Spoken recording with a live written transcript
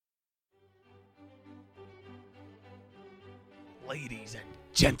Ladies and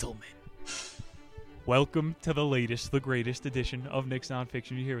gentlemen, welcome to the latest, the greatest edition of Nick's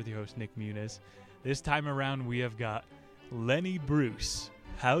Nonfiction. You're here with your host, Nick Muniz. This time around, we have got Lenny Bruce,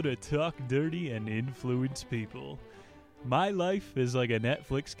 How to Talk Dirty and Influence People. My life is like a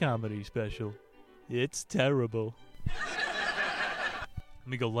Netflix comedy special. It's terrible. Let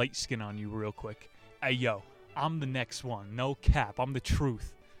me go light skin on you real quick. Hey, yo, I'm the next one. No cap. I'm the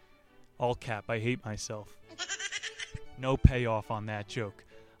truth. All cap. I hate myself. No payoff on that joke.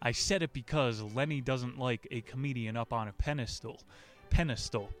 I said it because Lenny doesn't like a comedian up on a pedestal.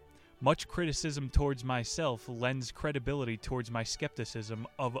 Much criticism towards myself lends credibility towards my skepticism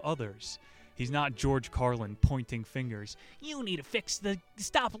of others. He's not George Carlin pointing fingers. You need to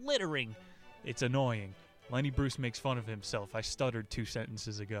stop littering. It's annoying. Lenny Bruce makes fun of himself. I stuttered 2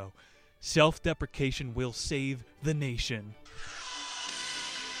 sentences ago. Self-deprecation will save the nation.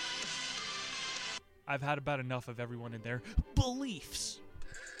 I've had about enough of everyone in their beliefs.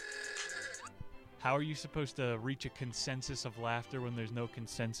 How are you supposed to reach a consensus of laughter when there's no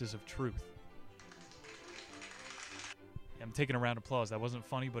consensus of truth? I'm taking a round of applause. That wasn't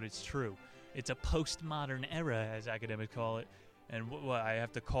funny, but it's true. It's a postmodern era, as academics call it. And what I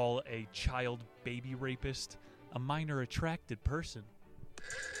have to call a child baby rapist a minor attracted person.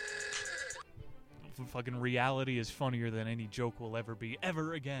 Fucking reality is funnier than any joke will ever be,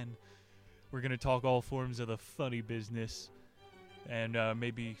 ever again. We're going to talk all forms of the funny business and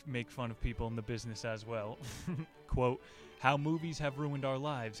maybe make fun of people in the business as well. Quote, how movies have ruined our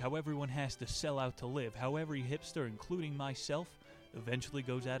lives, how everyone has to sell out to live, how every hipster, including myself, eventually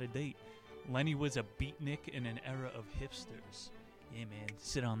goes out of date. Lenny was a beatnik in an era of hipsters. Yeah, man,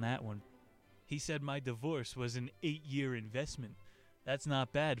 sit on that one. He said my divorce was an 8-year investment. That's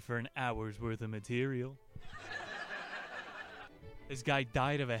not bad for an hour's worth of material. This guy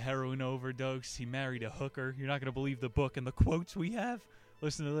died of a heroin overdose. He married a hooker. You're not going to believe the book and the quotes we have.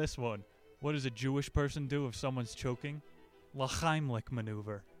 Listen to this one. What does a Jewish person do if someone's choking? L'chaimlik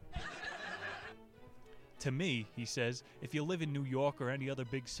maneuver. To me, he says, if you live in New York or any other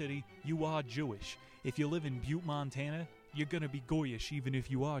big city, you are Jewish. If you live in Butte, Montana, you're going to be Goyish even if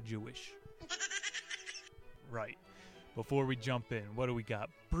you are Jewish. Right. Before we jump in, what do we got?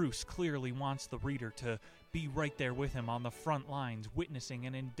 Bruce clearly wants the reader to be right there with him on the front lines, witnessing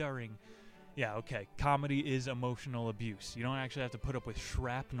and enduring. Yeah, okay. Comedy is emotional abuse. You don't actually have to put up with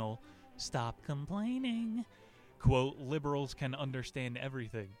shrapnel. Stop complaining. Quote, liberals can understand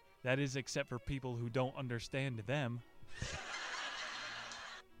everything. That is except for people who don't understand them.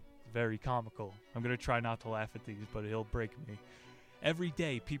 Very comical. I'm going to try not to laugh at these, but it'll break me. Every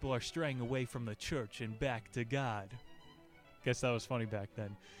day, people are straying away from the church and back to God. Guess that was funny back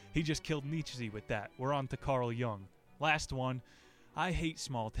then. He just killed Nietzsche with that. We're on to Carl Jung. Last one. I hate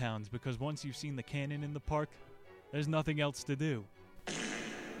small towns because once you've seen the cannon in the park, there's nothing else to do.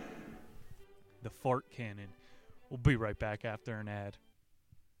 The fart cannon. We'll be right back after an ad.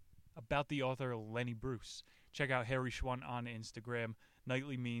 About the author Lenny Bruce. Check out Harry Schwant on Instagram.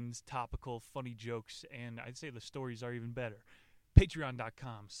 Nightly memes, topical, funny jokes, and I'd say the stories are even better.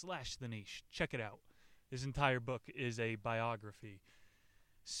 Patreon.com/The Niche. Check it out. This entire book is a biography.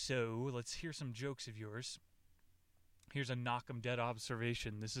 So, let's hear some jokes of yours. Here's a knock-em-dead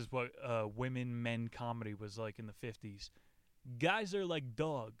observation. This is what women-men comedy was like in the 50s. Guys are like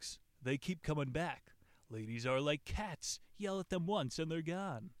dogs. They keep coming back. Ladies are like cats. Yell at them once and they're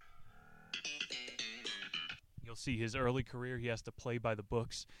gone. You'll see his early career, he has to play by the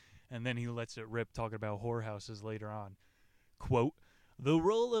books, and then he lets it rip talking about whorehouses later on. Quote, the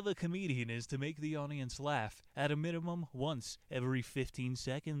role of a comedian is to make the audience laugh, at a minimum, once every 15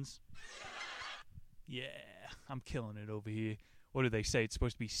 seconds. Yeah, I'm killing it over here. What do they say? It's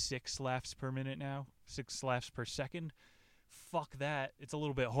supposed to be 6 laughs per minute now? 6 laughs per second? Fuck that. It's a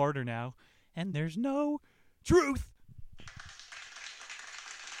little bit harder now. And there's no truth.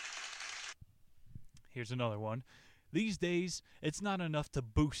 Here's another one. These days, it's not enough to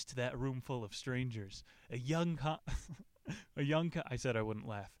boost that room full of strangers. I said I wouldn't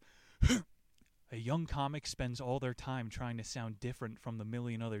laugh. A young comic spends all their time trying to sound different from the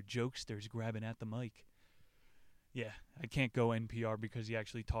million other jokesters grabbing at the mic. Yeah, I can't go NPR because he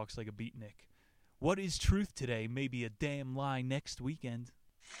actually talks like a beatnik. What is truth today may be a damn lie next weekend.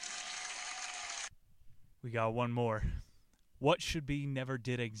 We got one more. What should be never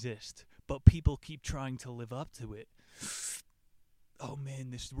did exist, but people keep trying to live up to it. Oh man,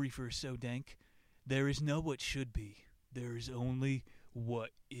 this reefer is so dank. There is no what should be. There is only what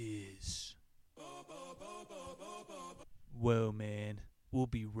is. Whoa, man. We'll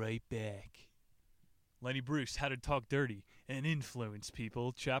be right back. Lenny Bruce, How to Talk Dirty and Influence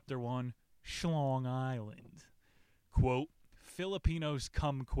People, Chapter 1, Schlong Island. Quote, Filipinos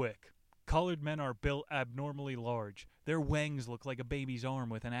come quick. Colored men are built abnormally large. Their wangs look like a baby's arm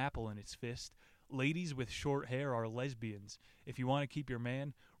with an apple in its fist. Ladies with short hair are lesbians. If you want to keep your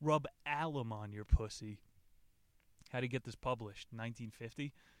man, rub alum on your pussy. How to get this published?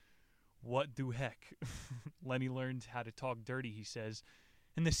 1950? What do heck? Lenny learned how to talk dirty, he says.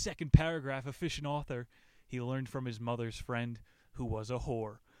 In the second paragraph, efficient author, he learned from his mother's friend, who was a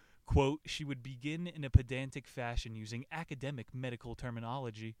whore. Quote, she would begin in a pedantic fashion using academic medical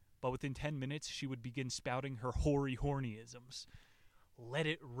terminology, but within 10 minutes she would begin spouting her hoary hornyisms. Let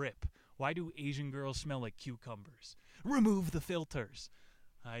it rip. Why do Asian girls smell like cucumbers? Remove the filters.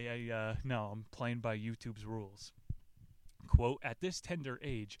 No, I'm playing by YouTube's rules. Quote, at this tender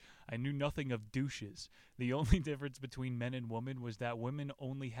age, I knew nothing of douches. The only difference between men and women was that women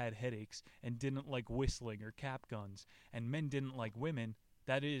only had headaches and didn't like whistling or cap guns, and men didn't like women,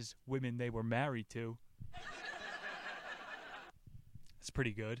 that is, women they were married to. That's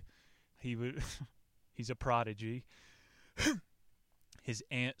pretty good. He's a prodigy. His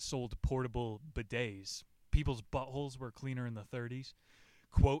aunt sold portable bidets. People's buttholes were cleaner in the 30s.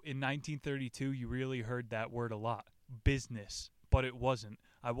 Quote, in 1932, you really heard that word a lot. Business. But it wasn't.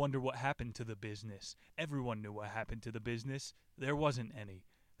 I wonder what happened to the business. Everyone knew what happened to the business. There wasn't any.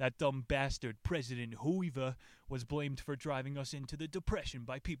 That dumb bastard, President Hoover, was blamed for driving us into the Depression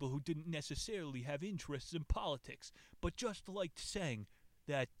by people who didn't necessarily have interests in politics, but just liked saying,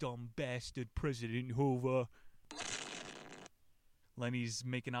 that dumb bastard, President Hoover. Lenny's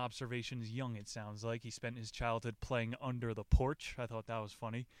making observations young, it sounds like. He spent his childhood playing under the porch. I thought that was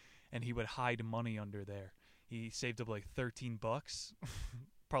funny. And he would hide money under there. He saved up like $13.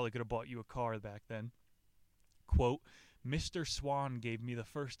 Probably could have bought you a car back then. Quote, Mr. Swan gave me the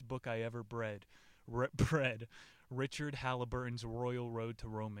first book I ever read. Richard Halliburton's Royal Road to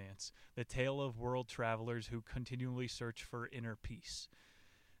Romance. The tale of world travelers who continually search for inner peace.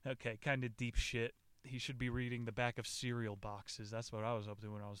 Okay, kind of deep shit. He should be reading the back of cereal boxes. That's what I was up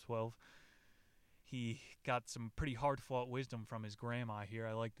to when I was 12. He got some pretty hard-fought wisdom from his grandma here.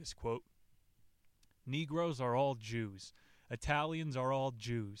 I like this quote. Negroes are all Jews. Italians are all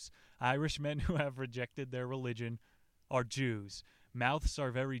Jews. Irishmen who have rejected their religion are Jews. Mouths are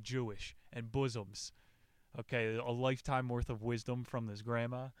very Jewish. And bosoms. Okay, a lifetime worth of wisdom from this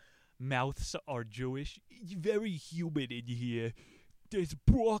grandma. Mouths are Jewish. It's very humid in here. There's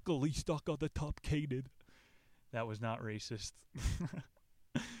broccoli stuck on the top cannon. That was not racist.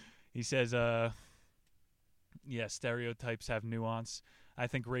 He says, yeah, stereotypes have nuance. I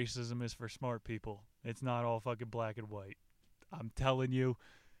think racism is for smart people. It's not all fucking black and white. I'm telling you,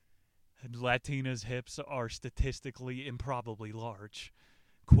 Latinas' hips are statistically improbably large.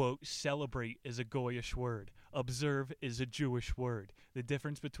 Quote, celebrate is a Goyish word. Observe is a Jewish word. The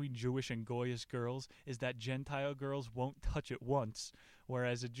difference between Jewish and Goyish girls is that Gentile girls won't touch it once,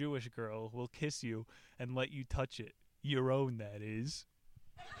 whereas a Jewish girl will kiss you and let you touch it. Your own, that is.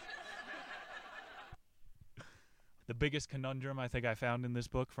 The biggest conundrum I think I found in this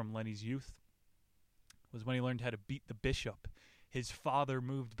book from Lenny's youth was when he learned how to beat the bishop. His father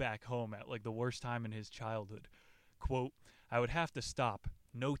moved back home at like the worst time in his childhood. Quote, I would have to stop.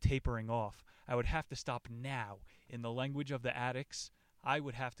 No tapering off. I would have to stop now. In the language of the addicts, I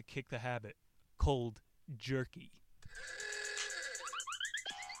would have to kick the habit. Cold jerky.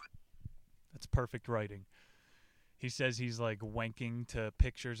 That's perfect writing. He says he's like wanking to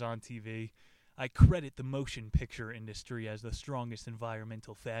pictures on TV. I credit the motion picture industry as the strongest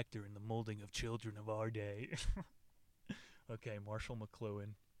environmental factor in the molding of children of our day. Okay, Marshall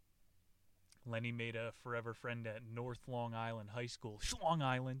McLuhan. Lenny made a forever friend at North Long Island High School. Schlong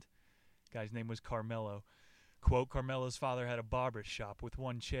Island. Guy's name was Carmelo. Quote, Carmelo's father had a barber shop with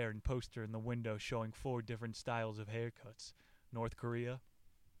one chair and poster in the window showing 4 different styles of haircuts. North Korea.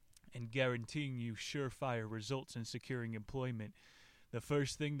 And guaranteeing you surefire results in securing employment. The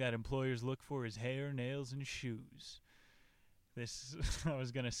first thing that employers look for is hair, nails, and shoes. I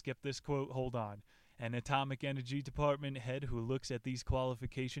was going to skip this quote. Hold on. An Atomic Energy Department head who looks at these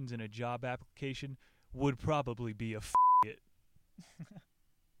qualifications in a job application would probably be a f***it.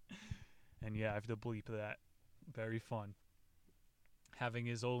 And yeah, I have to bleep that. Very fun. Having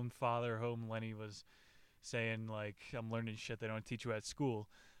his own father home, Lenny was saying, like, I'm learning shit they don't teach you at school.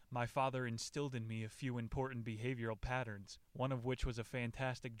 My father instilled in me a few important behavioral patterns, one of which was a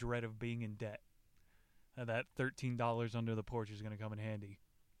fantastic dread of being in debt. That $13 under the porch is going to come in handy.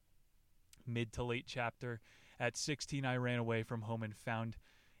 Mid to late chapter. At 16, I ran away from home and found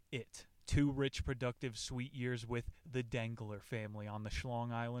it. 2 rich, productive, sweet years with the Dangler family on the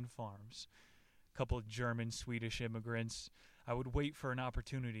Schlong Island farms. A couple of German, Swedish immigrants. I would wait for an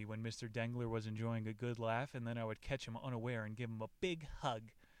opportunity when Mr. Dengler was enjoying a good laugh, and then I would catch him unaware and give him a big hug.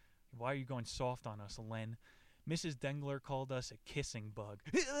 Why are you going soft on us, Len? Mrs. Dengler called us a kissing bug.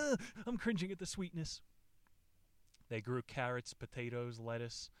 I'm cringing at the sweetness. They grew carrots, potatoes,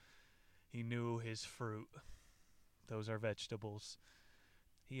 lettuce. He knew his fruit. Those are vegetables.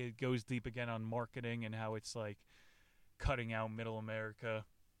 He goes deep again on marketing and how it's like cutting out middle America.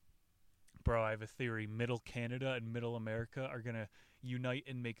 Bro, I have a theory. Middle Canada and middle America are going to unite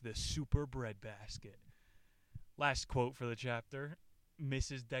and make the super breadbasket. Last quote for the chapter.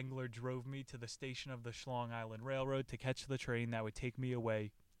 Mrs. Dengler drove me to the station of the Schlong Island Railroad to catch the train that would take me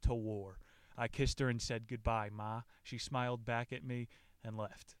away to war. I kissed her and said goodbye, Ma. She smiled back at me and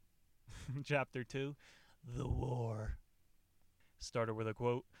left. Chapter 2, The War. Started with a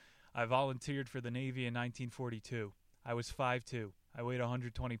quote. I volunteered for the Navy in 1942. I was 5'2". I weighed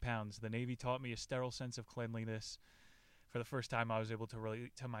 120 pounds. The Navy taught me a sterile sense of cleanliness. For the first time, I was able to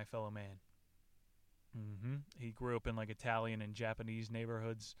relate to my fellow man. He grew up in like Italian and Japanese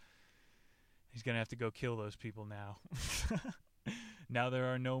neighborhoods. He's going to have to go kill those people now. Now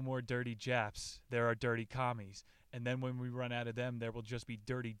there are no more dirty Japs. There are dirty commies. And then when we run out of them, there will just be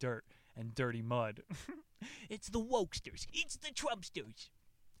dirty dirt and dirty mud. It's the wokesters. It's the Trumpsters.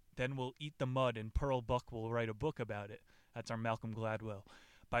 Then we'll eat the mud and Pearl Buck will write a book about it. That's our Malcolm Gladwell.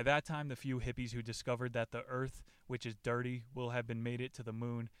 By that time, the few hippies who discovered that the Earth, which is dirty, will have been made it to the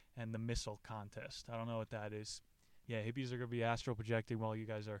moon and the missile contest. I don't know what that is. Yeah, hippies are going to be astral projecting while you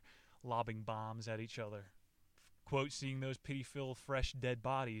guys are lobbing bombs at each other. Quote, seeing those pity-filled, fresh, dead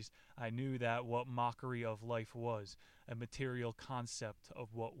bodies, I knew that what mockery of life was, a material concept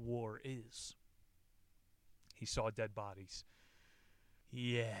of what war is. He saw dead bodies.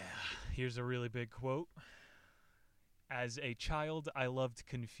 Yeah, here's a really big quote. As a child, I loved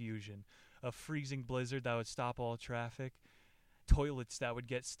confusion. A freezing blizzard that would stop all traffic. Toilets that would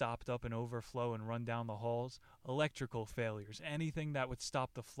get stopped up and overflow and run down the halls. Electrical failures. Anything that would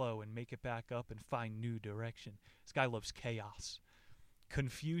stop the flow and make it back up and find new direction. This guy loves chaos.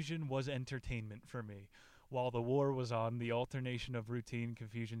 Confusion was entertainment for me. While the war was on, the alternation of routine and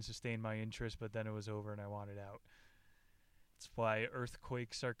confusion sustained my interest, but then it was over and I wanted out. That's why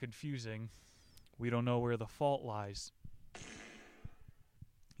earthquakes are confusing. We don't know where the fault lies.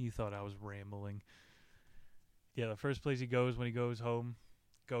 You thought I was rambling. Yeah, the first place he goes when he goes home,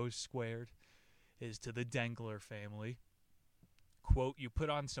 goes squared, is to the Dengler family. Quote, you put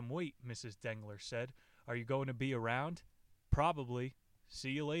on some weight, Mrs. Dengler said. Are you going to be around? Probably.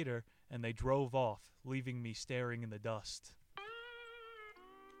 See you later. And they drove off, leaving me staring in the dust.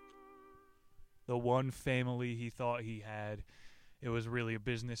 The one family he thought he had, it was really a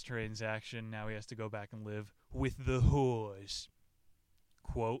business transaction. Now he has to go back and live with the whores.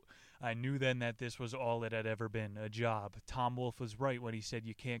 Quote, I knew then that this was all it had ever been, a job. Tom Wolfe was right when he said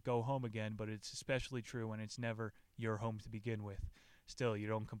you can't go home again, but it's especially true when it's never your home to begin with. Still, you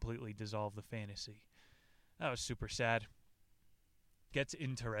don't completely dissolve the fantasy. That was super sad. Gets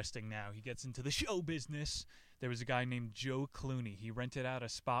interesting now. He gets into the show business. There was a guy named Joe Clooney. He rented out a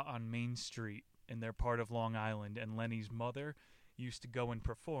spot on Main Street in their part of Long Island, and Lenny's mother used to go and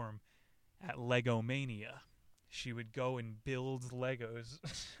perform at Legomania. She would go and build Legos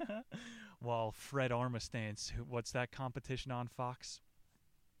while Fred Armistance, what's that competition on Fox?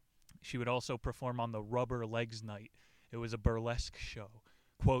 She would also perform on the Rubber Legs Night. It was a burlesque show.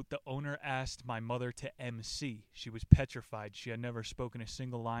 Quote, the owner asked my mother to MC. She was petrified. She had never spoken a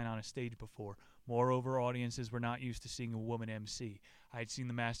single line on a stage before. Moreover, audiences were not used to seeing a woman MC. I had seen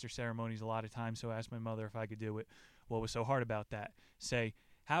the master ceremonies a lot of times, so I asked my mother if I could do it. What was so hard about that? Say,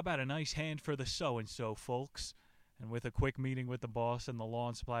 how about a nice hand for the so-and-so, folks? And with a quick meeting with the boss and the law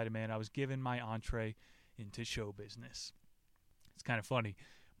and supply demand, I was given my entree into show business. It's kind of funny,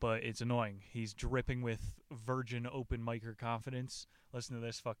 but it's annoying. He's dripping with virgin open micer confidence. Listen to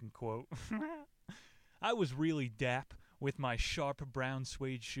this fucking quote. I was really dap with my sharp brown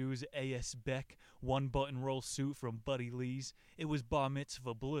suede shoes, A.S. Beck, one-button roll suit from Buddy Lee's. It was bar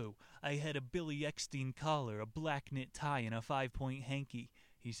mitzvah blue. I had a Billy Eckstein collar, a black knit tie, and a 5-point hanky.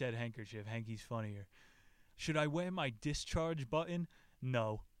 He said handkerchief. Hanky's funnier. Should I wear my discharge button?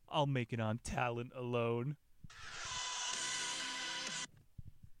 No, I'll make it on talent alone.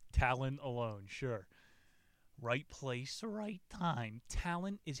 Talent alone, sure. Right place, right time.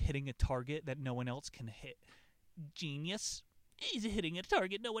 Talent is hitting a target that no one else can hit. Genius is hitting a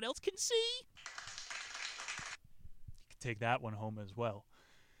target no one else can see. You can take that one home as well.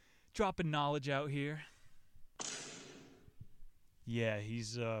 Dropping knowledge out here. Yeah,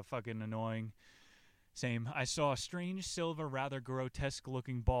 he's fucking annoying. Same. I saw a strange silver, rather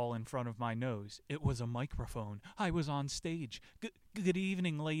grotesque-looking ball in front of my nose. It was a microphone. I was on stage. Good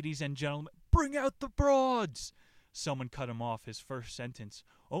evening, ladies and gentlemen. Bring out the broads! Someone cut him off his first sentence.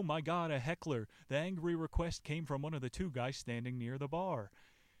 Oh my God, a heckler. The angry request came from one of the two guys standing near the bar.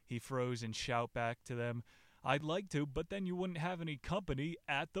 He froze and shouted back to them, I'd like to, but then you wouldn't have any company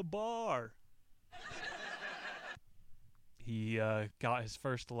at the bar. He got his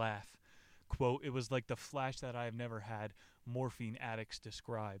first laugh. Quote, it was like the flash that I have never had, morphine addicts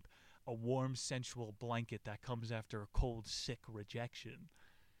describe. A warm, sensual blanket that comes after a cold, sick rejection.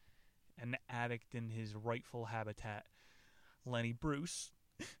 An addict in his rightful habitat. Lenny Bruce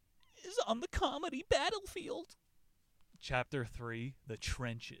is on the comedy battlefield. Chapter 3, The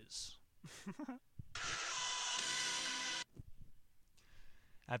Trenches.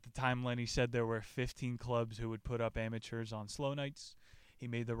 At the time, Lenny said there were 15 clubs who would put up amateurs on slow nights. He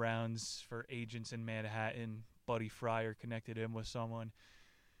made the rounds for agents in Manhattan. Buddy Fryer connected him with someone.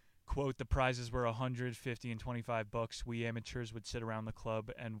 Quote, the prizes were $100, $50, and $25. We amateurs would sit around the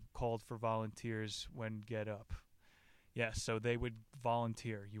club and called for volunteers when get up. Yeah, so they would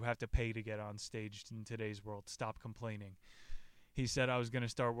volunteer. You have to pay to get on stage in today's world. Stop complaining. He said I was going to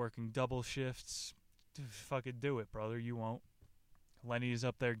start working double shifts. Fucking do it, brother. You won't. Lenny is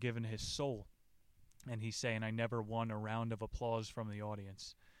up there giving his soul. And he's saying, I never won a round of applause from the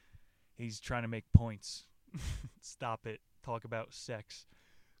audience. He's trying to make points. Stop it. Talk about sex.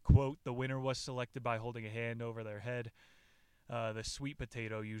 Quote, the winner was selected by holding a hand over their head. The sweet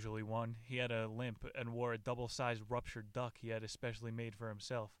potato usually won. He had a limp and wore a double-sized ruptured duck he had especially made for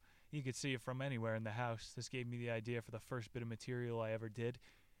himself. You could see it from anywhere in the house. This gave me the idea for the first bit of material I ever did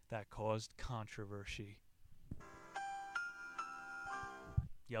that caused controversy.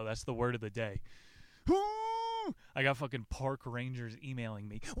 Yo, that's the word of the day. I got fucking park rangers emailing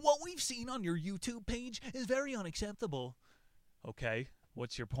me. What we've seen on your YouTube page is very unacceptable. Okay,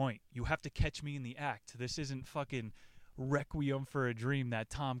 what's your point? You have to catch me in the act. This isn't fucking Requiem for a Dream, that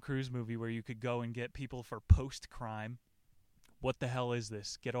Tom Cruise movie where you could go and get people for post-crime. What the hell is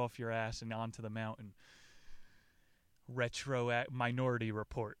this? Get off your ass and onto the mountain. Minority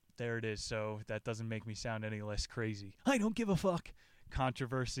Report. There it is, so that doesn't make me sound any less crazy. I don't give a fuck.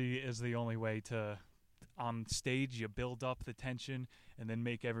 Controversy is the only way to, on stage, you build up the tension and then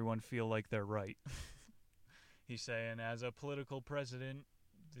make everyone feel like they're right. He's saying, as a political president,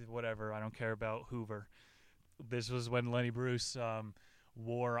 whatever, I don't care about Hoover. This was when Lenny Bruce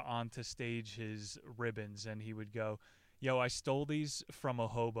wore onto stage his ribbons, and he would go, yo, I stole these from a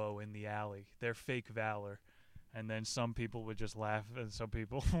hobo in the alley. They're fake valor. And then some people would just laugh, and some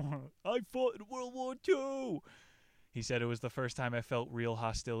people, I fought in World War II. He said it was the first time I felt real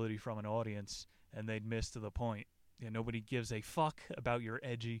hostility from an audience, and they'd missed the point. Yeah, nobody gives a fuck about your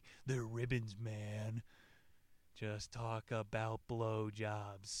edgy, they're ribbons, man. Just talk about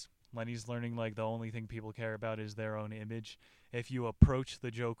blowjobs. Lenny's learning like the only thing people care about is their own image. If you approach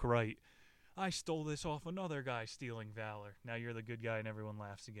the joke right, I stole this off another guy stealing valor. Now you're the good guy and everyone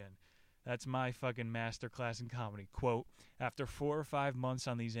laughs again. That's my fucking masterclass in comedy. Quote, after 4 or 5 months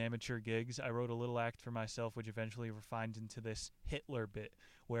on these amateur gigs, I wrote a little act for myself which eventually refined into this Hitler bit,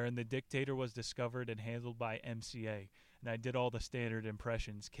 wherein the dictator was discovered and handled by MCA. And I did all the standard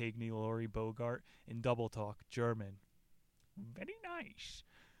impressions, Cagney, Laurie, Bogart, in double talk, German. Very nice.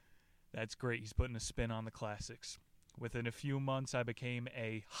 That's great. He's putting a spin on the classics. Within a few months, I became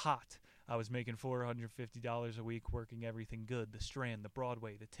a hot. I was making $450 a week, working everything good. The Strand, the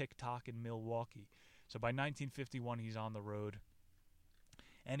Broadway, the TikTok in Milwaukee. So by 1951, he's on the road.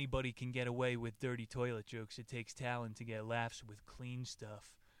 Anybody can get away with dirty toilet jokes. It takes talent to get laughs with clean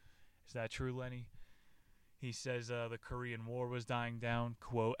stuff. Is that true, Lenny? He says the Korean War was dying down.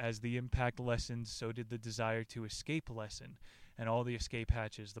 Quote, as the impact lessened, so did the desire to escape lessen. And all the escape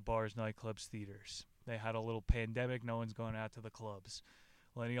hatches, the bars, nightclubs, theaters. They had a little pandemic. No one's going out to the clubs.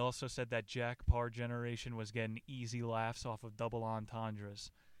 Lenny also said that Jack Parr generation was getting easy laughs off of double entendres.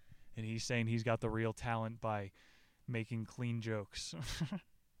 And he's saying he's got the real talent by making clean jokes.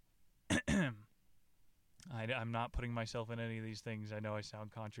 I'm not putting myself in any of these things. I know I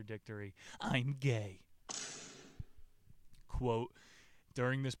sound contradictory. I'm gay. Quote,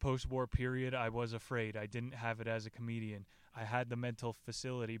 during this post-war period, I was afraid. I didn't have it as a comedian. I had the mental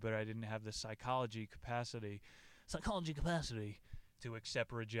facility, but I didn't have the psychology capacity to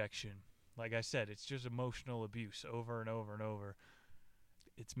accept rejection. Like I said, it's just emotional abuse over and over and over.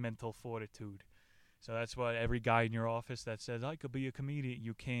 It's mental fortitude. So that's why every guy in your office that says, I could be a comedian,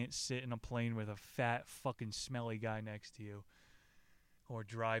 you can't sit in a plane with a fat, fucking smelly guy next to you. Or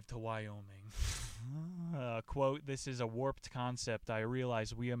drive to Wyoming. Quote, "This is a warped concept. I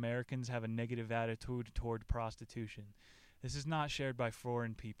realize we Americans have a negative attitude toward prostitution. This is not shared by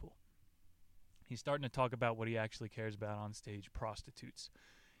foreign people." He's starting to talk about what he actually cares about on stage, prostitutes.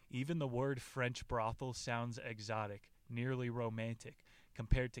 Even the word French brothel sounds exotic, nearly romantic,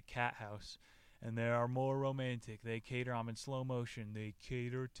 compared to cat house. And they are more romantic. They cater, I'm in slow motion, they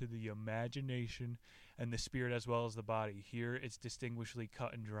cater to the imagination and the spirit as well as the body. Here it's distinguishedly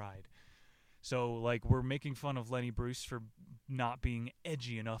cut and dried. So, like, we're making fun of Lenny Bruce for not being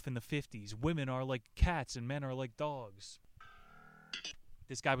edgy enough in the 50s. Women are like cats and men are like dogs.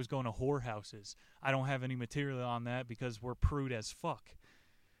 This guy was going to whorehouses. I don't have any material on that because we're prude as fuck.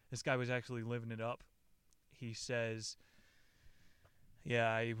 This guy was actually living it up. He says, yeah,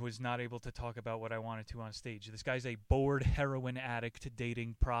 I was not able to talk about what I wanted to on stage. This guy's a bored heroin addict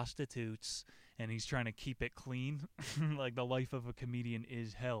dating prostitutes, and he's trying to keep it clean. Like, the life of a comedian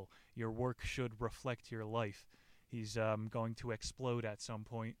is hell. Your work should reflect your life. He's going to explode at some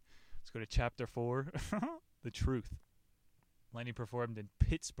point. Let's go to chapter 4, The Truth. Lenny performed in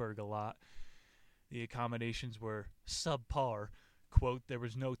Pittsburgh a lot. The accommodations were subpar. Quote, "There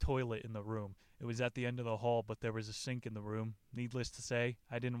was no toilet in the room. It was at the end of the hall, but there was a sink in the room. Needless to say,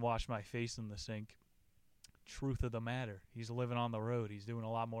 I didn't wash my face in the sink." Truth of the matter. He's living on the road. He's doing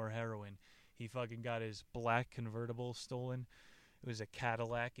a lot more heroin. He fucking got his black convertible stolen. It was a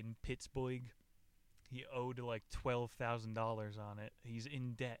Cadillac in Pittsburgh. He owed like $12,000 on it. He's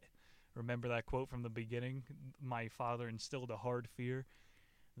in debt. Remember that quote from the beginning? My father instilled a hard fear.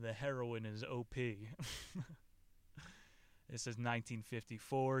 The heroin is OP. This is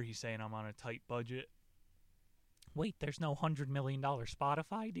 1954. He's saying, I'm on a tight budget. Wait, there's no $100 million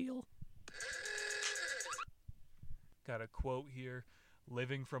Spotify deal? Got a quote here.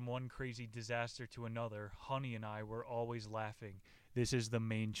 "Living from one crazy disaster to another, Honey and I were always laughing." This is the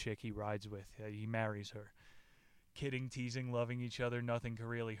main chick he rides with. He marries her. "Kidding, teasing, loving each other. Nothing could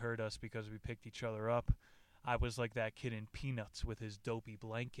really hurt us because we picked each other up. I was like that kid in Peanuts with his dopey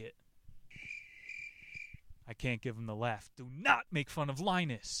blanket." I can't give him the laugh. Do not make fun of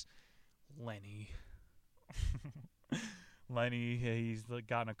Linus. Lenny. Lenny, he's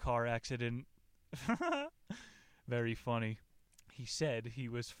got in a car accident. Very funny. He said he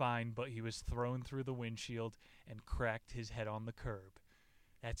was fine, but he was thrown through the windshield and cracked his head on the curb.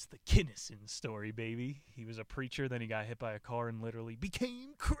 That's the Kinnison story, baby. He was a preacher, then he got hit by a car and literally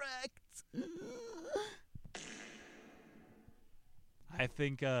became cracked. I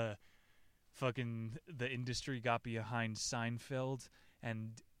think fucking the industry got behind Seinfeld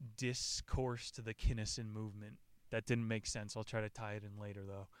and discoursed the Kinnison movement. That didn't make sense. I'll try to tie it in later,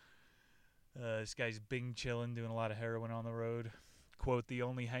 though. This guy's Bing chillin', doing a lot of heroin on the road. Quote, "The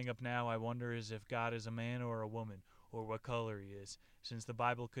only hang-up now, I wonder, is if God is a man or a woman, or what color he is, since the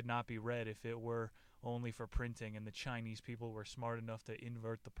Bible could not be read if it were only for printing, and the Chinese people were smart enough to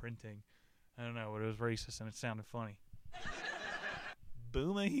invert the printing." I don't know, but it was racist and it sounded funny.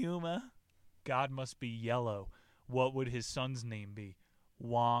 Booma Huma. "God must be yellow. What would his son's name be?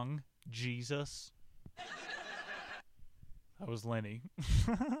 Wong Jesus?" That was Lenny.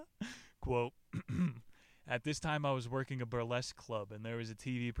 Quote, "At this time I was working a burlesque club, and there was a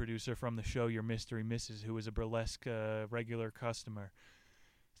TV producer from the show Your Mystery Misses who was a burlesque regular customer.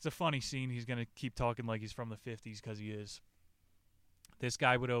 It's a funny scene. He's going to keep talking like he's from the 50s because he is. This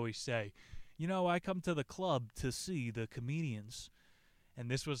guy would always say, you know, I come to the club to see the comedians." And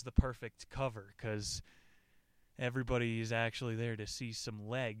this was the perfect cover because everybody is actually there to see some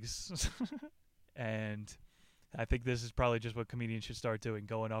legs. And I think this is probably just what comedians should start doing,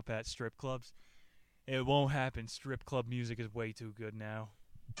 going up at strip clubs. It won't happen. Strip club music is way too good now.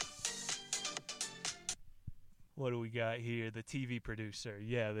 What do we got here? The TV producer.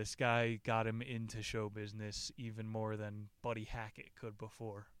 Yeah, this guy got him into show business even more than Buddy Hackett could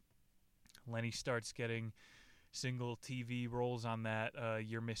before. Lenny starts getting single TV roles on that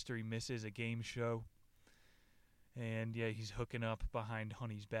Your Mystery Misses, a game show. And yeah, he's hooking up behind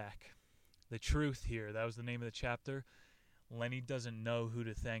Honey's back. The Truth here, that was the name of the chapter. Lenny doesn't know who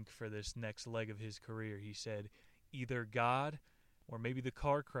to thank for this next leg of his career. He said, either God, or maybe the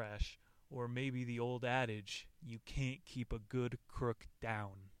car crash, or maybe the old adage, you can't keep a good crook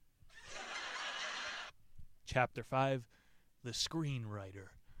down. Chapter 5, The Screenwriter.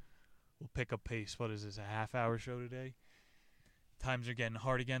 We'll pick up pace. What is this, a half-hour show today? Times are getting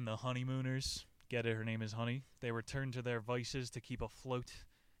hard again. The honeymooners, get it, her name is Honey. They return to their vices to keep afloat.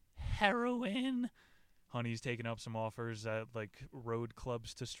 Heroin. Honey's taking up some offers at, like, road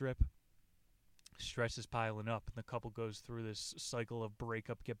clubs to strip. Stress is piling up, and the couple goes through this cycle of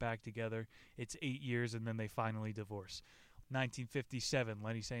breakup, get back together. It's 8 years, and then they finally divorce. 1957,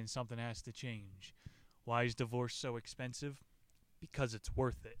 Lenny saying something has to change. Why is divorce so expensive? Because it's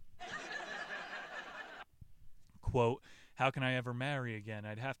worth it. Quote, how can I ever marry again?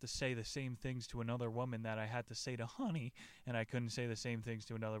 I'd have to say the same things to another woman that I had to say to Honey, and I couldn't say the same things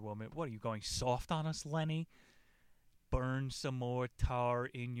to another woman. What, are you going soft on us, Lenny? Burn some more tar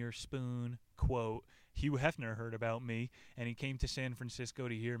in your spoon. Quote, Hugh Hefner heard about me, and he came to San Francisco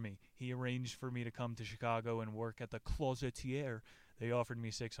to hear me. He arranged for me to come to Chicago and work at the Cloisetier. They offered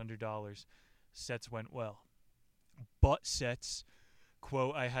me $600. Sets went well. But sets,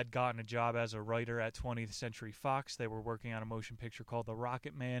 quote, I had gotten a job as a writer at 20th Century Fox. They were working on a motion picture called The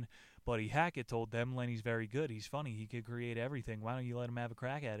Rocket Man. Buddy Hackett told them, Lenny's very good. He's funny. He could create everything. Why don't you let him have a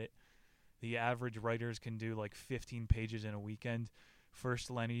crack at it? The average writers can do like 15 pages in a weekend. First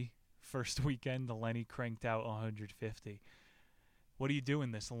weekend, the Lenny cranked out 150. What are you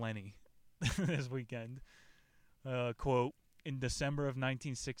doing this Lenny this weekend? Quote, in December of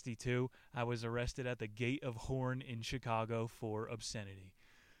 1962, I was arrested at the Gate of Horn in Chicago for obscenity.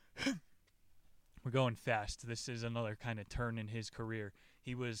 We're going fast. This is another kind of turn in his career.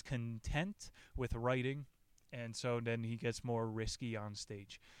 He was content with writing, and so then he gets more risky on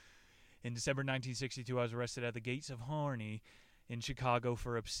stage. In December 1962, I was arrested at the Gates of Horny in Chicago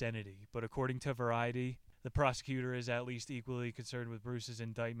for obscenity. But according to Variety, the prosecutor is at least equally concerned with Bruce's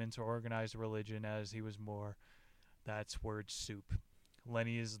indictments or organized religion as he was more. That's word soup.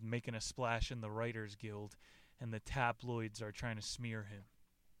 Lenny is making a splash in the Writers Guild, and the tabloids are trying to smear him.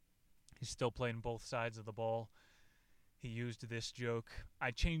 He's still playing both sides of the ball. He used this joke. I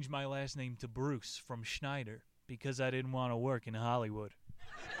changed my last name to Bruce from Schneider because I didn't want to work in Hollywood.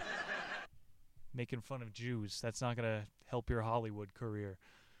 Making fun of Jews. That's not going to help your Hollywood career.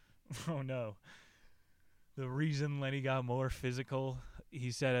 Oh, no. The reason Lenny got more physical,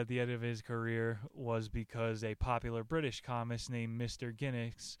 he said at the end of his career, was because a popular British comic named Mr.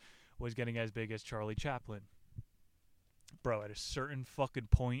 Guinness was getting as big as Charlie Chaplin. Bro, at a certain fucking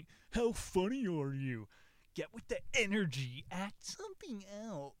point, how funny are you? Get with the energy. Act something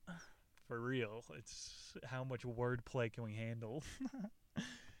out. For real. It's how much wordplay can we handle?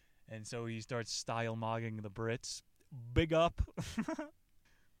 And so he starts style-mogging the Brits. Big up.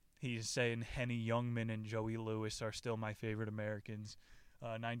 He's saying Henny Youngman and Joey Lewis are still my favorite Americans.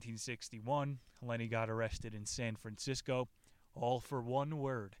 1961, Lenny got arrested in San Francisco. All for one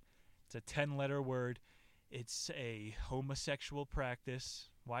word. It's a 10-letter word. It's a homosexual practice.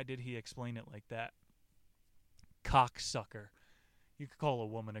 Why did he explain it like that? Cocksucker. You could call a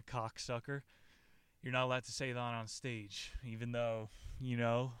woman a cocksucker. You're not allowed to say that on stage, even though, you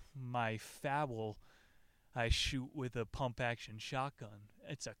know, my foul I shoot with a pump-action shotgun.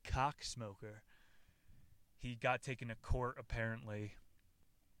 It's a cock smoker. He got taken to court, apparently.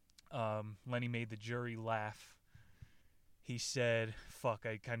 Lenny made the jury laugh. He said, fuck,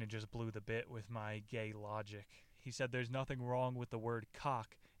 I kind of just blew the bit with my gay logic. He said, there's nothing wrong with the word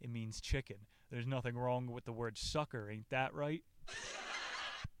cock. It means chicken. There's nothing wrong with the word sucker. Ain't that right?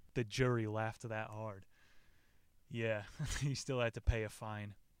 The jury laughed that hard. Yeah, he still had to pay a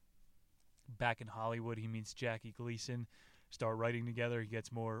fine. Back in Hollywood, he meets Jackie Gleason. Start writing together. He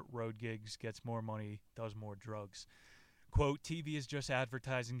gets more road gigs, gets more money, does more drugs. Quote, TV is just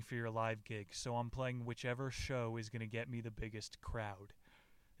advertising for your live gig, so I'm playing whichever show is going to get me the biggest crowd.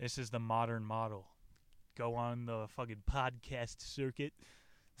 This is the modern model. Go on the fucking podcast circuit.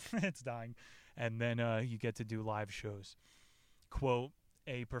 It's dying. And then you get to do live shows. Quote,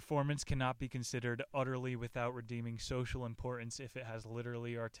 a performance cannot be considered utterly without redeeming social importance if it has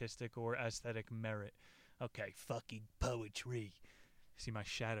literally artistic or aesthetic merit. Okay, fucking poetry. See, my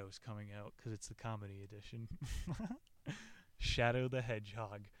shadow's coming out because it's the comedy edition. Shadow the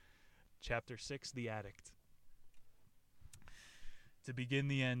Hedgehog. Chapter 6, The Addict. To begin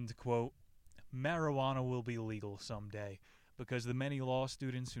the end, quote, marijuana will be legal someday because the many law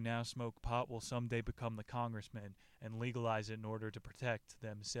students who now smoke pot will someday become the congressmen and legalize it in order to protect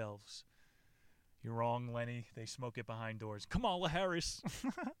themselves. You're wrong, Lenny. They smoke it behind doors. Kamala Harris.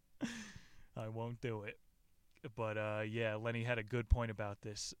 I won't do it. But, yeah, Lenny had a good point about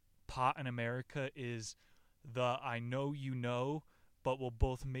this. Pot in America is the I know you know, but we'll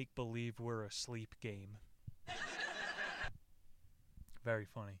both make believe we're asleep game. Very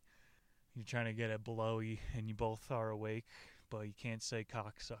funny. You're trying to get a blowy and you both are awake, but you can't say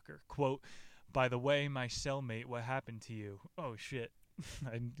cocksucker. Quote, by the way, my cellmate, what happened to you? Oh, shit.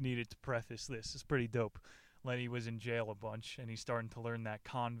 I needed to preface this. It's pretty dope. Lenny was in jail a bunch, and he's starting to learn that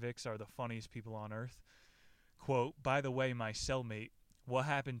convicts are the funniest people on earth. Quote, by the way, my cellmate, what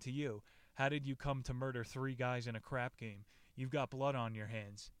happened to you? How did you come to murder 3 guys in a crap game? You've got blood on your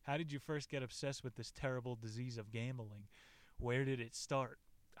hands. How did you first get obsessed with this terrible disease of gambling? Where did it start?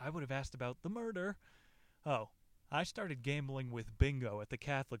 I would have asked about the murder. Oh, I started gambling with bingo at the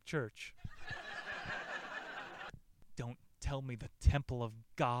Catholic Church. Don't tell me the temple of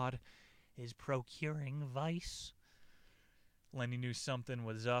God is procuring vice. Lenny knew something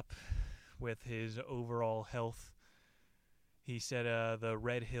was up with his overall health. He said the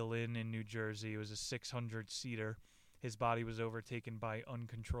Red Hill Inn in New Jersey was a 600-seater. His body was overtaken by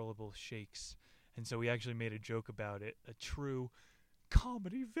uncontrollable shakes. And so he actually made a joke about it. A true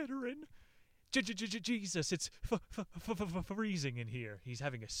comedy veteran. Jesus, it's freezing in here. He's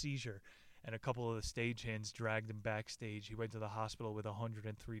having a seizure. And a couple of the stagehands dragged him backstage. He went to the hospital with a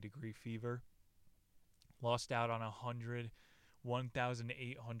 103-degree fever. Lost out on a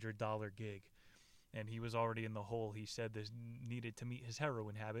 $1,800 gig. And he was already in the hole. He said this needed to meet his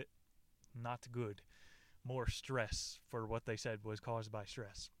heroin habit. Not good. More stress for what they said was caused by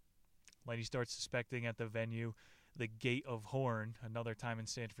stress. Lenny starts suspecting at the venue, the Gate of Horn, another time in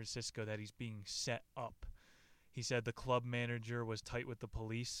San Francisco, that he's being set up. He said the club manager was tight with the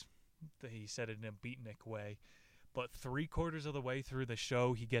police. He said it in a beatnik way. But 3/4 of the way through the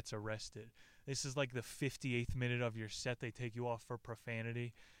show, he gets arrested. This is like the 58th minute of your set. They take you off for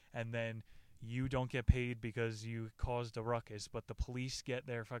profanity, and then you don't get paid because you caused a ruckus, but the police get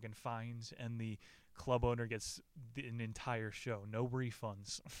their fucking fines, and the club owner gets an entire show. No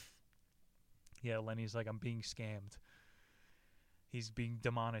refunds. Yeah, Lenny's like, I'm being scammed. He's being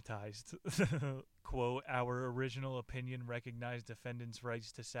demonetized. Quote, our original opinion recognized defendants'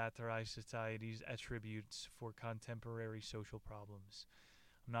 rights to satirize society's attributes for contemporary social problems.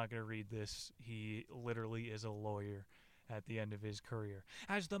 I'm not going to read this. He literally is a lawyer at the end of his career.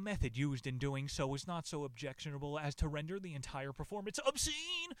 As the method used in doing so is not so objectionable as to render the entire performance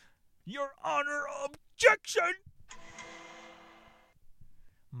obscene. Your Honor, objection!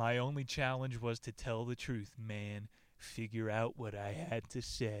 My only challenge was to tell the truth, man. Figure out what I had to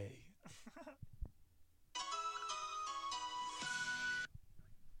say.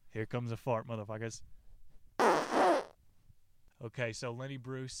 Here comes a fart, motherfuckers. Okay, so Lenny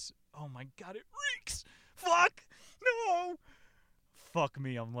Bruce. Oh my god, it reeks! Fuck! No! Fuck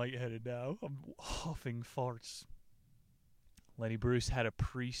me, I'm lightheaded now. I'm huffing farts. Lenny Bruce had a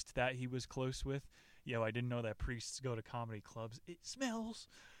priest that he was close with. Yo, I didn't know that priests go to comedy clubs. It smells.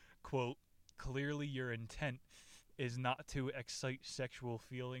 Quote, clearly your intent is not to excite sexual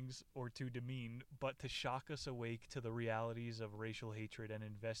feelings or to demean, but to shock us awake to the realities of racial hatred and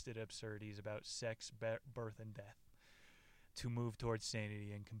invested absurdities about sex, birth, and death, to move towards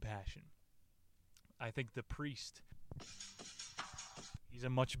sanity and compassion. I think the priest, he's a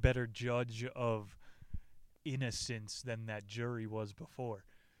much better judge of innocence than that jury was before.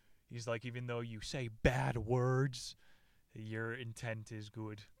 He's like, even though you say bad words, your intent is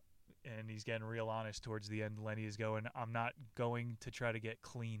good. And he's getting real honest towards the end. Lenny is going, I'm not going to try to get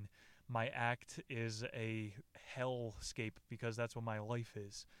clean. My act is a hellscape because that's what my life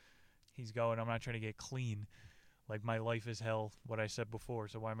is. He's going, I'm not trying to get clean. Like, my life is hell, what I said before,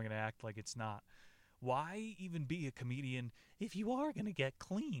 so why am I going to act like it's not? Why even be a comedian if you are going to get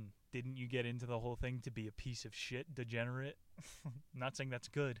clean? Didn't you get into the whole thing to be a piece of shit, degenerate? I'm not saying that's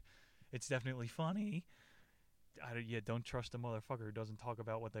good. It's definitely funny. Don't trust a motherfucker who doesn't talk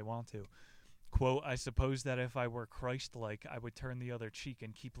about what they want to. Quote, I suppose that if I were Christ-like, I would turn the other cheek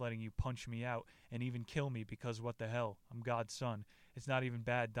and keep letting you punch me out and even kill me because what the hell? I'm God's son. It's not even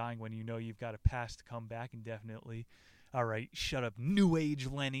bad dying when you know you've got a past to come back indefinitely. All right, shut up, New Age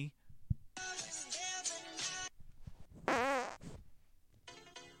Lenny.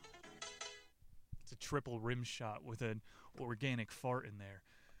 It's a triple rim shot with an organic fart in there.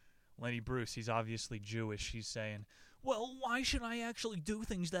 Lenny Bruce, he's obviously Jewish. He's saying, well, why should I actually do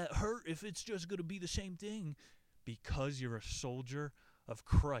things that hurt if it's just going to be the same thing? Because you're a soldier of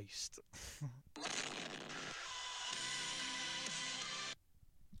Christ.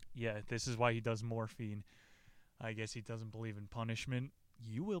 Yeah, this is why he does morphine. I guess he doesn't believe in punishment.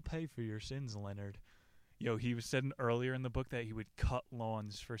 You will pay for your sins, Leonard. Yo, he was said earlier in the book that he would cut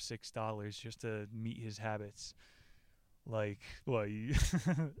lawns for $6 just to meet his habits. Like, well, you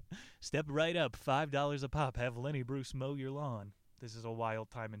step right up, $5 a pop, have Lenny Bruce mow your lawn. This is a wild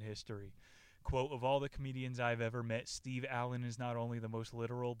time in history. Quote, of all the comedians I've ever met, Steve Allen is not only the most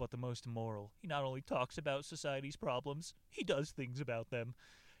literal, but the most moral. He not only talks about society's problems, he does things about them.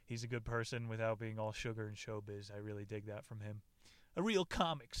 He's a good person without being all sugar and showbiz. I really dig that from him. A real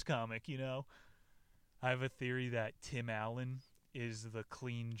comics comic, you know? I have a theory that Tim Allen is the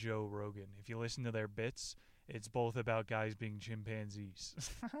clean Joe Rogan. If you listen to their bits, it's both about guys being chimpanzees.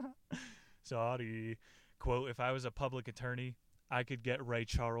 Sorry. Quote, if I was a public attorney, I could get Ray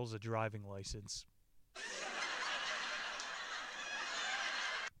Charles a driving license.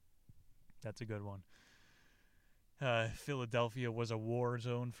 That's a good one. Philadelphia was a war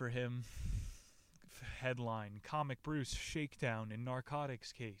zone for him. Headline, Comic Bruce shakedown in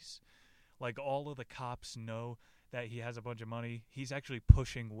narcotics case. Like, all of the cops know that he has a bunch of money. He's actually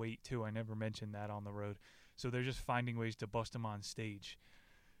pushing weight, too. I never mentioned that on the road. So they're just finding ways to bust him on stage.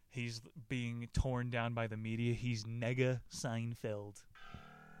 He's being torn down by the media. He's nega Seinfeld.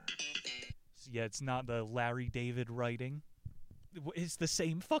 Yeah, it's not the Larry David writing. It's the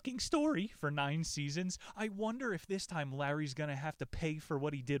same fucking story for 9 seasons. I wonder if this time Larry's gonna have to pay for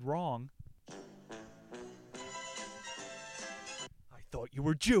what he did wrong. I thought you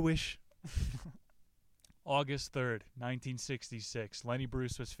were Jewish. August 3rd, 1966. Lenny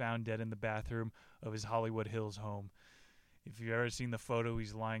Bruce was found dead in the bathroom of his Hollywood Hills home. If you've ever seen the photo,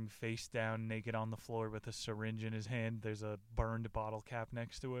 he's lying face down, naked on the floor with a syringe in his hand. There's a burned bottle cap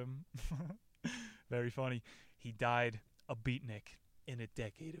next to him. Very funny. He died a beatnik in a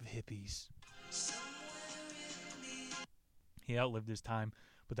decade of hippies. He outlived his time,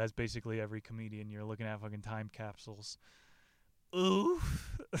 but that's basically every comedian. You're looking at fucking time capsules. Ooh.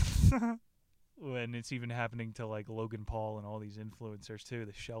 And it's even happening to like Logan Paul and all these influencers too.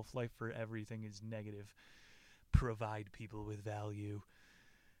 The shelf life for everything is negative. Provide people with value.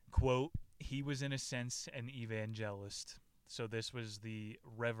 Quote, he was in a sense an evangelist. So this was the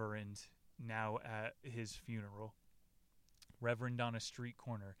reverend now at his funeral. Reverend on a street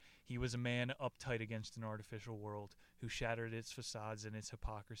corner. He was a man uptight against an artificial world who shattered its facades and its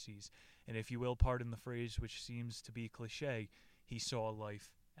hypocrisies. And if you will pardon the phrase, which seems to be cliche, he saw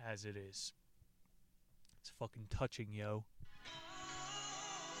life as it is. It's fucking touching, yo.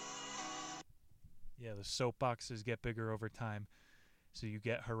 Yeah, the soapboxes get bigger over time, so you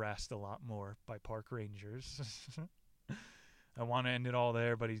get harassed a lot more by park rangers. I want to end it all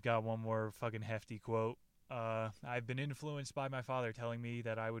there, but he's got one more fucking hefty quote. I've been influenced by my father telling me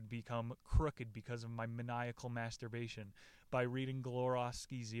that I would become crooked because of my maniacal masturbation, by reading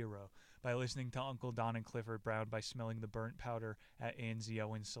Glorowski Zero, by listening to Uncle Don and Clifford Brown, by smelling the burnt powder at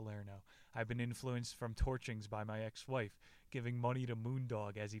Anzio and Salerno. I've been influenced from torchings by my ex-wife, giving money to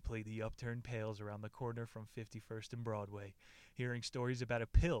Moondog as he played the upturned pails around the corner from 51st and Broadway, hearing stories about a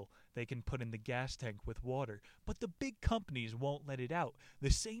pill they can put in the gas tank with water, but the big companies won't let it out,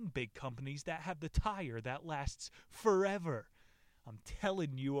 the same big companies that have the tire that lasts forever. I'm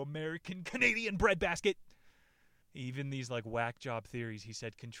telling you, American Canadian breadbasket. Even these like whack job theories, he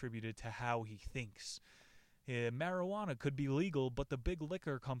said, contributed to how he thinks. Marijuana could be legal, but the big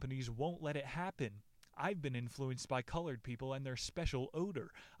liquor companies won't let it happen. I've been influenced by colored people and their special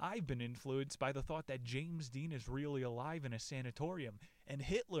odor. I've been influenced by the thought that James Dean is really alive in a sanatorium, and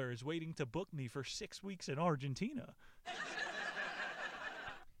Hitler is waiting to book me for 6 weeks in Argentina.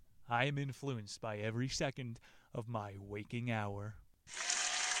 I am influenced by every second of my waking hour.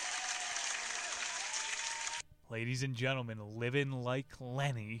 Ladies and gentlemen, living like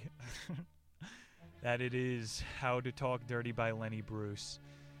Lenny. That it is How to Talk Dirty by Lenny Bruce.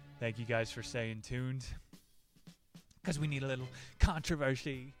 Thank you guys for staying tuned. Because we need a little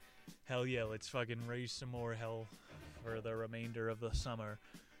controversy. Hell yeah, let's fucking raise some more hell for the remainder of the summer.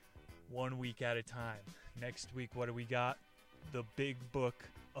 1 week at a time. Next week, what do we got? The Big Book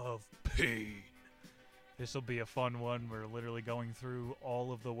of Pain. This will be a fun one. We're literally going through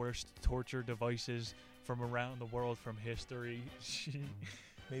all of the worst torture devices from around the world from history.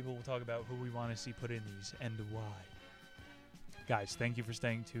 Maybe we'll talk about who we want to see put in these and why. Guys, thank you for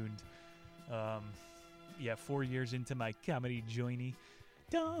staying tuned. 4 years into my comedy journey.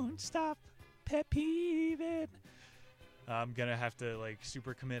 Don't stop pet peeving. I'm going to have to like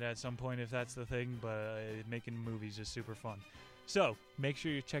super commit at some point if that's the thing, but making movies is super fun. So, make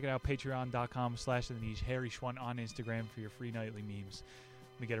sure you check it out, patreon.com/TheNiche, Harry Schwant on Instagram for your free nightly memes.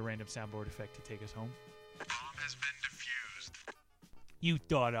 We get a random soundboard effect to take us home. Bomb has been defused. You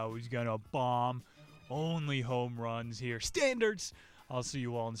thought I was gonna bomb. Only home runs here. Standards! I'll see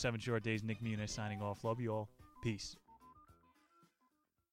you all in 7 short days. Nick Muniz signing off. Love you all. Peace.